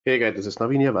Hey guys, this is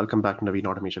Naveen here. Welcome back to Naveen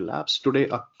Automation Labs. Today,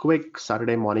 a quick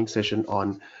Saturday morning session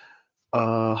on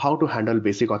how to handle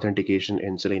basic authentication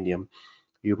in Selenium.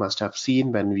 You must have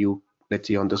seen when you, let's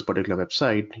see, on this particular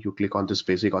website, you click on this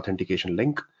basic authentication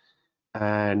link,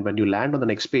 and when you land on the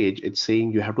next page, it's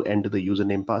saying you have to enter the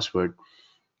username password.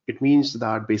 It means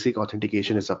that basic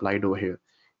authentication is applied over here.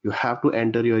 You have to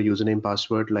enter your username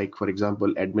password, like for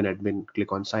example, admin,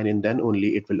 click on sign in, then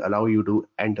only it will allow you to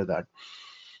enter that.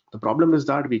 The problem is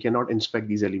that we cannot inspect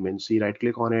these elements. See, right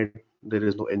click on it, there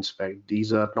is no inspect.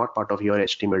 These are not part of your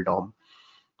HTML DOM.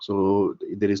 So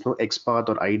there is no XPath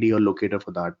or ID or locator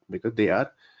for that because they are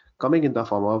coming in the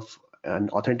form of an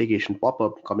authentication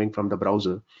pop-up coming from the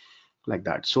browser like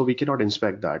that. So we cannot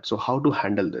inspect that. So how to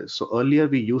handle this? So earlier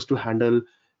we used to handle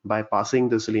by passing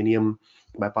the Selenium,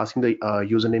 by passing the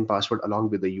username password along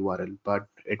with the URL, but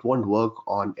it won't work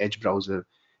on Edge browser.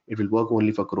 It will work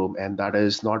only for Chrome, and that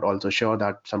is not also sure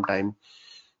that sometime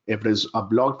if it is a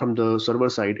block from the server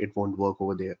side, it won't work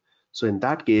over there. So in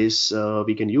that case,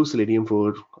 we can use Selenium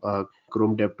for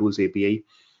Chrome DevTools API,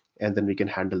 and then we can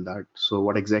handle that. So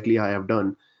what exactly I have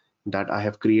done, that I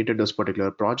have created this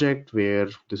particular project where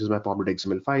this is my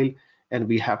pop.xml file, and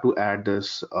we have to add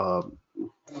this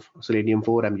Selenium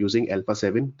 4. I'm using Alpha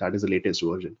 7, that is the latest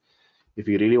version. If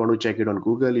you really want to check it on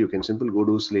Google, you can simply go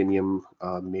to Selenium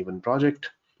Maven project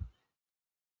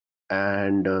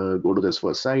and go to this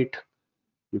first site.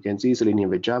 You can see Selenium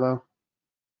with Java,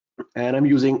 and I'm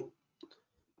using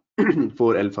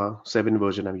 4 Alpha 7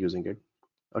 version. I'm using it.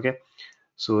 Okay.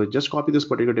 So just copy this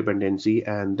particular dependency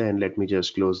and then let me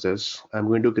just close this. I'm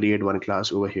going to create one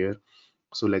class over here.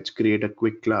 So let's create a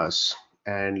quick class,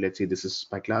 and let's see, this is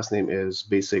my class name is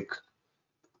basic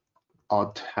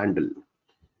auth handle.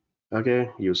 Okay,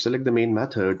 you select the main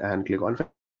method and click on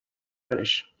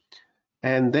finish.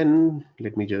 And then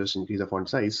let me just increase the font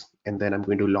size, and then I'm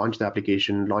going to launch the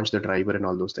application, launch the driver and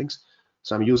all those things.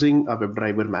 So I'm using a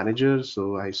WebDriver manager.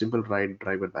 So I simply write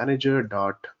driver manager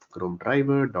dot Chrome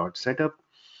driver dot setup.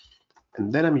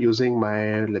 And then I'm using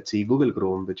my, let's see, Google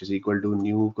Chrome, which is equal to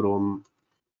new Chrome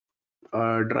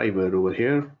driver over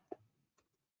here.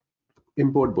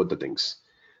 Import both the things.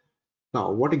 Now,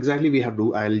 what exactly we have to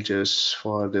do, I'll just,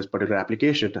 for this particular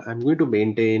application, I'm going to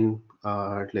maintain,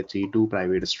 let's see, two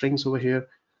private strings over here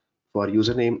for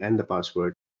username and the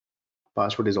password.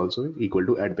 Password is also equal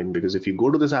to admin, because if you go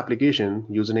to this application,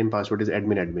 username password is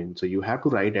admin. So you have to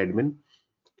write admin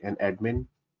and admin,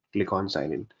 click on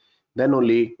sign in. Then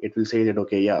only it will say that,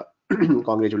 okay, yeah,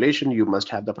 congratulations, you must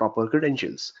have the proper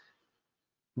credentials.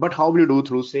 But how will you do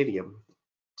through Selenium?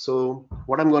 So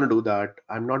what I'm going to do, that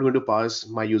I'm not going to pass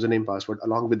my username password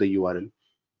along with the URL.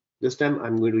 This time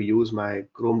I'm going to use my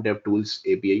Chrome DevTools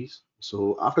APIs.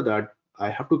 So after that, I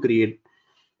have to get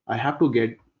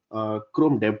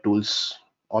Chrome DevTools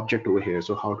object over here.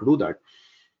 So how to do that?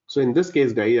 So in this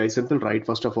case, guys, I simply write,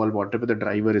 first of all, whatever the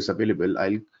driver is available,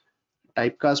 I'll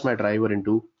typecast my driver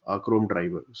into a Chrome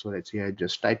driver. So let's say I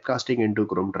just typecasting into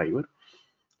Chrome driver.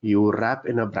 You wrap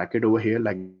in a bracket over here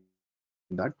like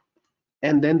that.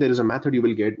 And then there is a method you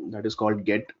will get that is called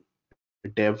get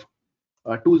dev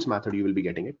tools method. You will be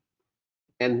getting it.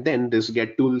 And then this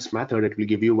get tools method, it will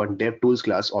give you one dev tools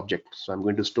class object. So I'm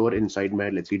going to store inside my,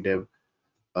 let's see, dev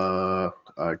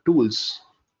tools,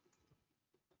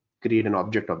 create an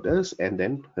object of this and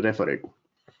then refer it.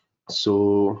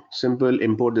 So simple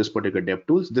import this particular dev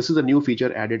tools. This is a new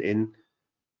feature added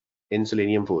in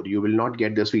Selenium 4. You will not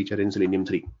get this feature in Selenium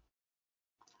 3.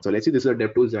 So let's see, this is the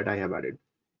dev tools that I have added.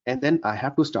 And then I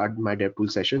have to start my dev tool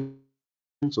session.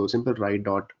 So simple write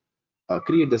dot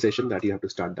create the session that you have to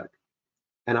start that.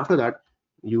 And after that,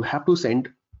 you have to send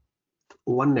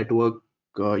one network,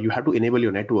 you have to enable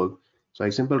your network. So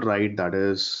I simple write that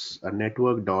is a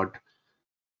network dot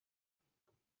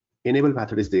enable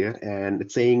method is there, and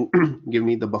it's saying give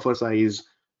me the buffer size,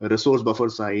 resource buffer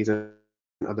size, and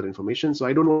other information. So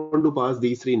I don't want to pass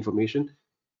these three information.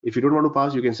 If you don't want to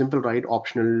pass, you can simply write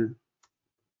optional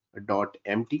dot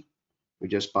empty. You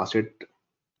just pass it.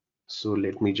 So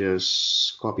let me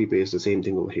just copy paste the same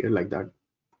thing over here like that.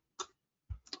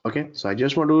 Okay, so I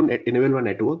just want to enable my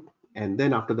network, and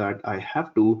then after that I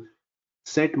have to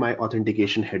set my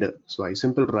authentication header. So I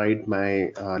simply write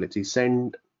my let's see,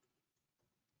 send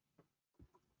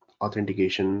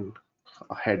authentication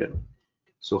header.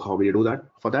 So how will you do that?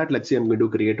 For that, let's say I'm going to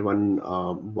create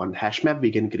one hash map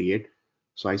we can create.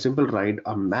 So I simply write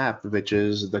a map, which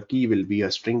is the key will be a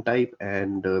string type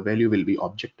and value will be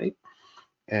object type.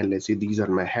 And let's see, these are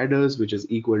my headers, which is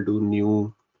equal to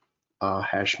new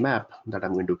hash map that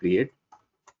I'm going to create,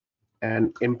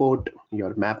 and import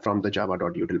your map from the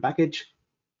java.util package.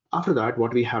 After that,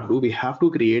 what we have to do, we have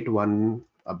to create one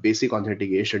a basic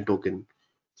authentication token.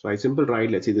 So I simply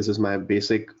write, let's see, this is my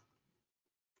basic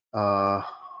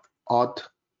auth,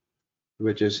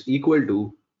 which is equal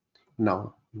to,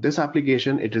 now this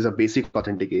application, it is a basic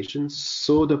authentication,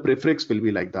 so the prefix will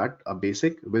be like that, a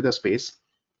basic with a space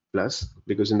plus,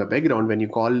 because in the background when you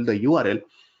call the URL,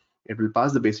 it will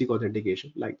pass the basic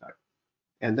authentication like that.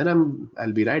 And then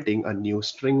I'll be writing a new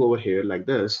string over here like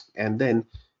this, and then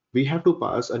we have to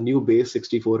pass a new base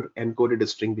 64 encoded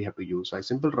string we have to use. So I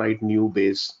simply write new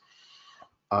base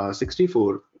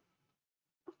 64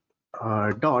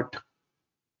 dot,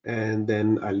 and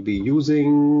then I'll be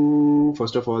using,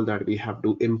 first of all, that we have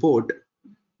to import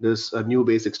this new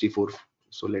base 64.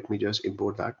 So let me just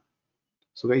import that.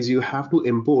 So guys, you have to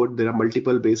import, there are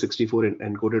multiple base 64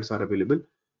 encoders are available.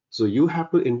 So you have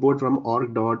to import from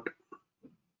org dot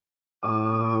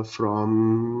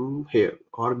from here,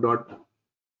 org dot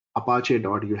apache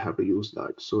dot, you have to use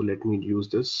that. So let me use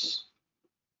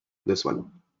this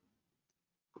one.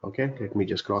 Okay, let me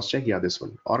just cross check. Yeah, this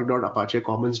one, org dot apache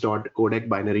commons dot codec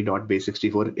binary dot base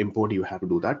 64 import, you have to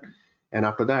do that. And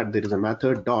after that there is a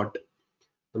method dot,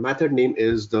 the method name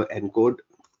is the encode,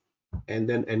 and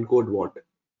then encode what,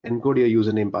 encode your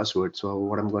username password. So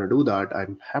what I'm going to do that, I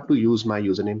have to use my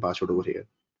username password over here.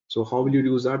 So how will you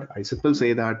use that? I simply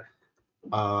say that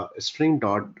string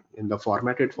dot in the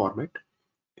formatted format,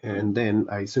 and then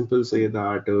I simply say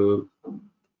that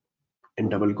in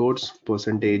double quotes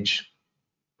percentage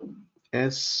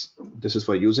s, this is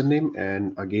for username,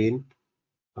 and again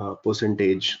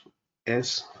percentage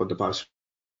s for the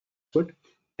password.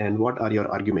 And what are your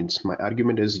arguments? My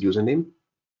argument is username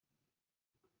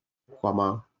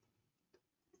comma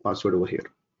password over here.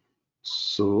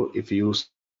 So if you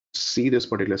see this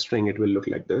particular string, it will look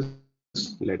like this.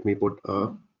 Let me put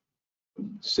a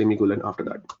semicolon after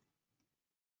that.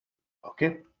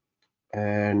 Okay,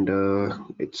 and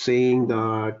it's saying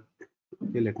that,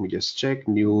 okay, let me just check,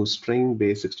 new string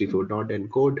base 64 dot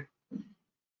encode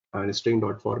and string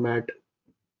dot format,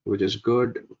 which is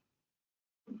good,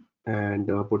 and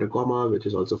put a comma, which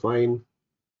is also fine,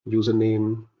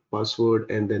 username password,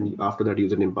 and then after that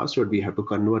username password we have to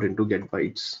convert into get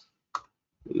bytes.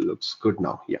 Looks good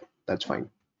now. Yeah, that's fine.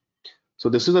 So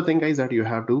this is the thing guys that you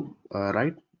have to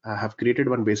write. I have created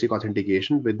one basic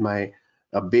authentication with my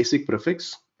basic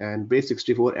prefix and base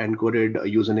 64 encoded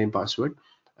username password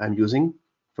I'm using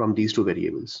from these two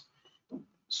variables.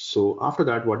 So after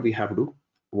that, what we have to do,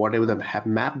 whatever the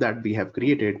map that we have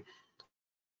created,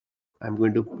 I'm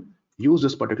going to use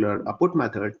this particular put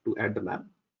method to add the map,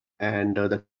 and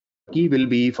the key will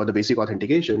be for the basic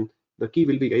authentication. The key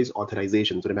will be guys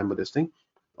authorization. So remember this thing,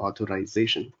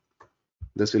 authorization.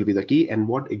 This will be the key, and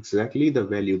what exactly the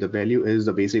value? The value is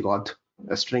the basic auth,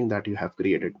 a string that you have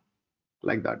created,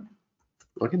 like that.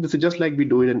 Okay, this is just like we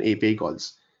do it in API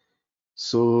calls.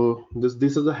 So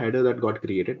this is the header that got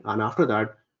created, and after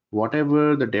that,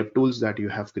 whatever the DevTools that you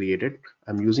have created,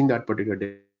 I'm using that particular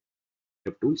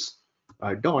DevTools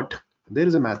dot. There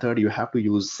is a method you have to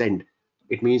use send.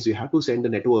 It means you have to send the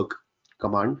network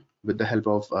command with the help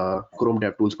of Chrome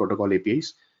DevTools Protocol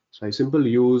APIs. So I simply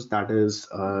use that is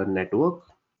network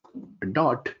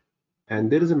dot, and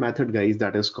there is a method guys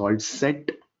that is called set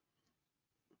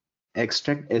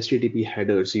extract HTTP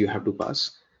header. So you have to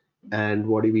pass, and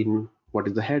what do you mean, what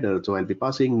is the header? So I'll be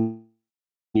passing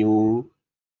new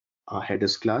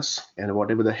headers class, and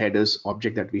whatever the headers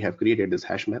object that we have created, this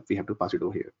hash map, we have to pass it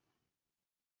over here.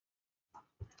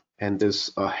 And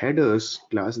this headers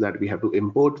class that we have to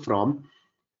import from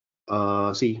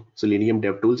see Selenium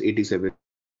DevTools 87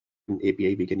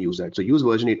 API, we can use that. So use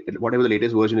version, whatever the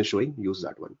latest version is showing, use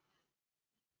that one.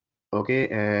 Okay,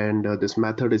 and this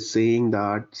method is saying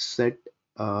that set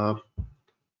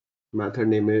method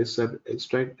name is set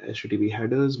extract HTTP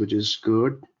headers, which is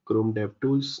good. Chrome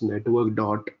DevTools network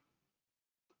dot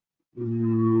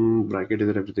bracket is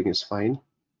that everything is fine.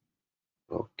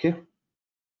 Okay,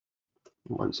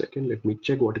 1 second, let me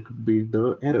check what it could be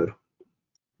the error.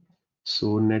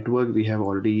 So network we have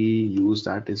already used,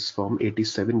 that is from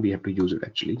 87, we have to use it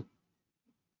actually.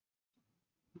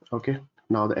 Okay,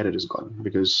 now the error is gone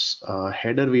because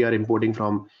header we are importing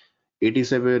from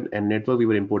 87 and network we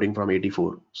were importing from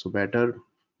 84. So better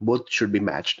both should be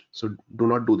matched. So do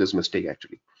not do this mistake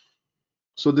actually.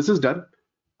 So this is done.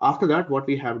 After that, what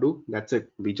we have to do, that's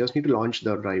it. We just need to launch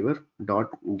the driver dot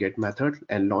get method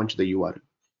and launch the URL.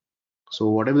 So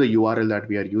whatever the URL that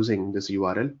we are using, this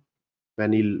URL,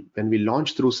 when we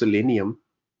launch through Selenium,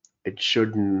 it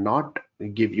should not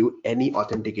give you any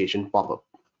authentication pop-up.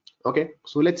 Okay,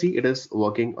 so let's see it is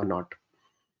working or not.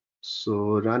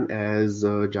 So run as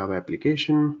a Java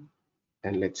application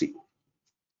and let's see.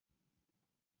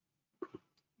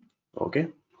 Okay,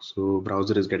 So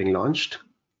browser is getting launched,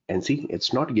 and see,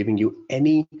 it's not giving you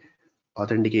any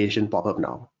authentication pop-up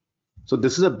now. So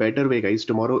this is a better way, guys.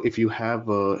 Tomorrow, if you have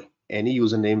any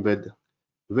username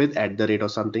with @ or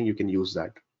something, you can use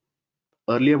that.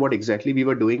 Earlier, what exactly we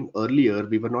were doing? Earlier,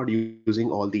 we were not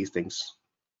using all these things.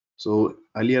 So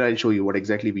earlier, I'll show you what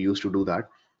exactly we used to do that.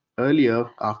 Earlier,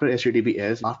 after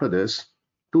HTTPS, after this,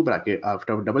 two bracket,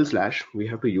 after double slash, we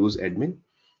have to use admin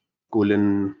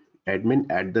 :admin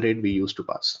 @ we used to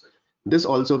pass. This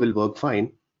also will work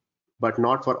fine, but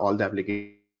not for all the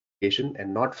application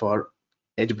and not for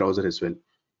Edge browser as well.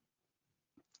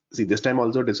 See, this time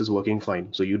also this is working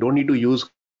fine. So you don't need to use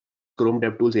Chrome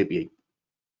DevTools API.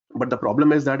 But the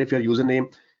problem is that if your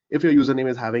username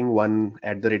is having one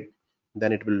 @,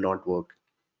 then it will not work.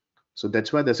 So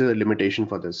that's why this is a limitation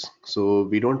for this. So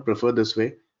we don't prefer this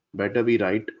way. Better we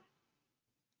write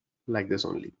like this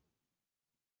only.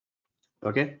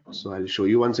 Okay, so I'll show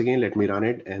you once again. Let me run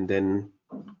it and then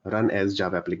run as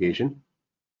Java application.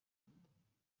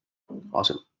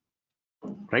 Awesome,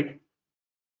 right?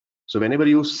 So whenever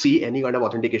you see any kind of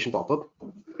authentication pop-up,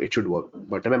 it should work.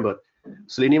 But remember,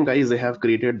 Selenium guys, they have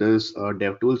created this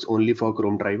DevTools only for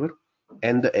Chrome driver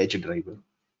and the Edge driver.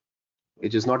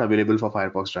 It is not available for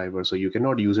Firefox driver, so you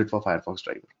cannot use it for Firefox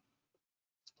driver.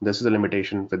 This is a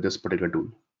limitation with this particular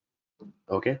tool.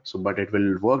 Okay, so but it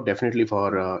will work definitely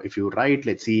for if you write,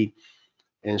 let's see,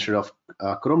 instead of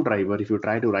Chrome driver, if you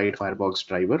try to write Firefox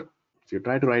driver,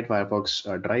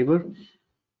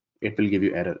 it will give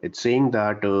you error. It's saying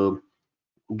that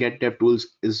get DevTools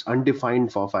is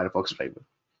undefined for Firefox driver.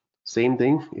 Same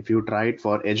thing if you try it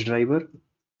for Edge driver.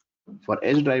 For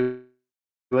Edge driver,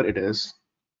 it is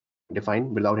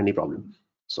defined without any problem.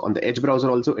 So on the Edge browser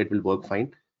also, it will work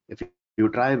fine. If you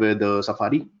try with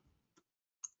Safari,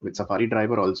 with Safari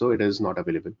driver also, it is not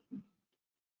available.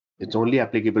 It's only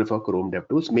applicable for Chrome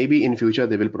DevTools. Maybe in future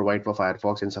they will provide for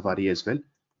Firefox and Safari as well.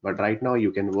 But right now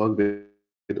you can work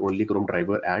with only Chrome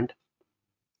driver and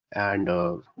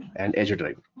Edge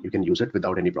driver. You can use it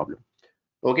without any problem.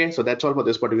 Okay, so that's all for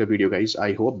this particular video, guys.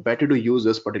 I hope better to use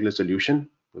this particular solution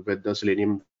with the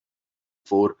Selenium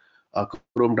for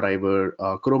Chrome driver,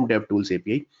 Chrome DevTools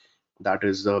API. That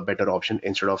is the better option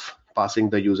instead of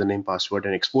passing the username password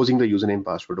and exposing the username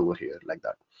password over here like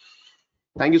that.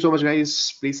 Thank you so much,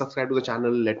 guys. Please subscribe to the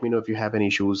channel. Let me know if you have any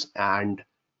issues and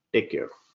take care.